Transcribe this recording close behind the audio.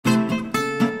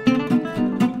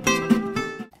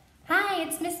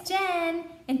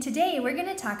And today we're going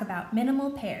to talk about minimal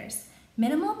pairs.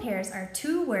 Minimal pairs are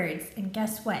two words, and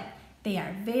guess what? They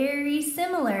are very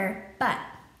similar, but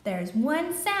there's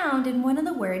one sound in one of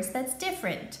the words that's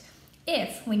different.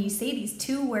 If, when you say these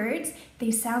two words, they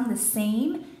sound the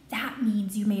same, that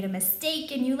means you made a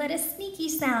mistake and you let a sneaky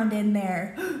sound in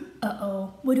there.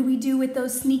 Uh-oh, what do we do with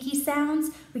those sneaky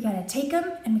sounds? We gotta take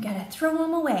them and we gotta throw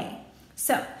them away.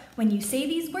 So, when you say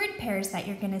these word pairs that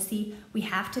you're gonna see, we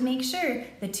have to make sure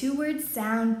the two words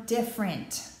sound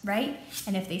different, right?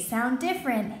 And if they sound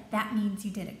different, that means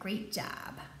you did a great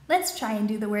job. Let's try and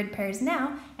do the word pairs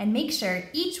now and make sure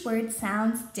each word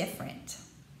sounds different.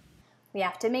 We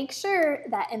have to make sure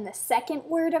that in the second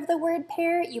word of the word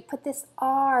pair, you put this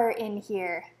R in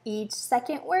here. Each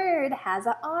second word has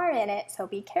an R in it, so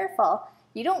be careful.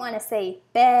 You don't want to say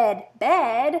bed,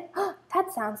 bed.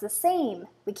 That sounds the same.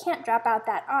 We can't drop out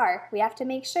that R. We have to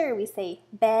make sure we say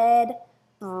bed,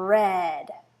 bread.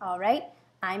 All right,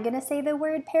 I'm going to say the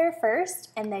word pair first,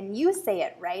 and then you say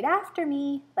it right after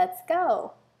me. Let's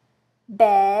go.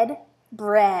 Bed,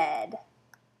 bread.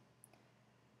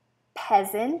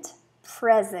 Peasant,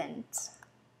 present.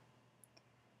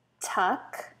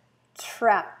 Tuck,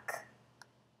 truck.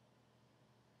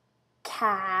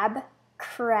 Cab,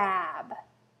 crab.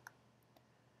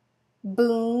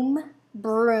 Boom,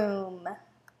 broom.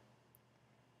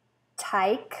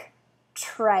 Tyke,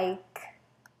 trike.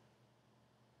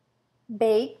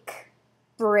 Bake,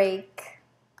 break.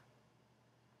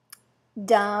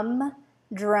 Dumb,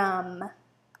 drum.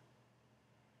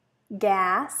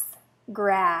 Gas,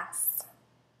 grass.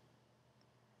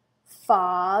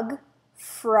 Fog,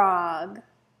 frog.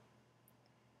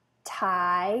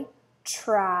 Tie,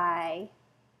 try.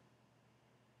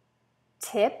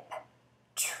 Tip,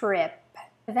 trip.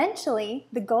 Eventually,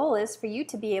 the goal is for you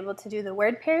to be able to do the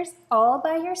word pairs all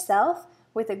by yourself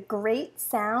with a great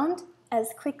sound as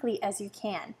quickly as you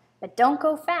can. But don't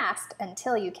go fast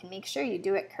until you can make sure you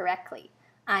do it correctly.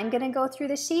 I'm going to go through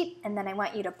the sheet and then I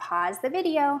want you to pause the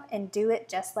video and do it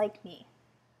just like me.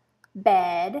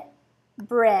 Bed,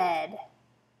 bread.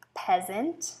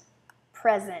 Peasant,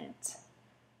 present.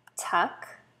 Tuck,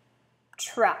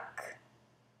 truck.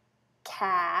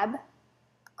 Cab,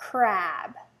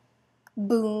 crab.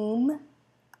 Boom,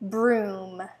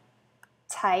 broom.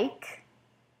 Tyke,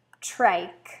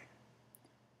 trike.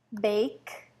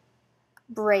 Bake,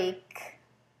 break.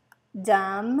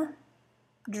 Dumb,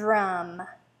 drum.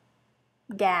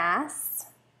 Gas,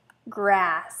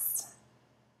 grass.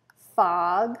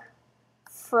 Fog,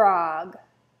 frog.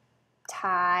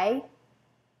 Tie,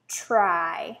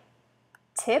 try.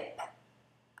 Tip,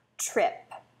 trip.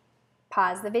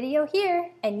 Pause the video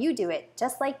here and you do it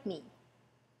just like me.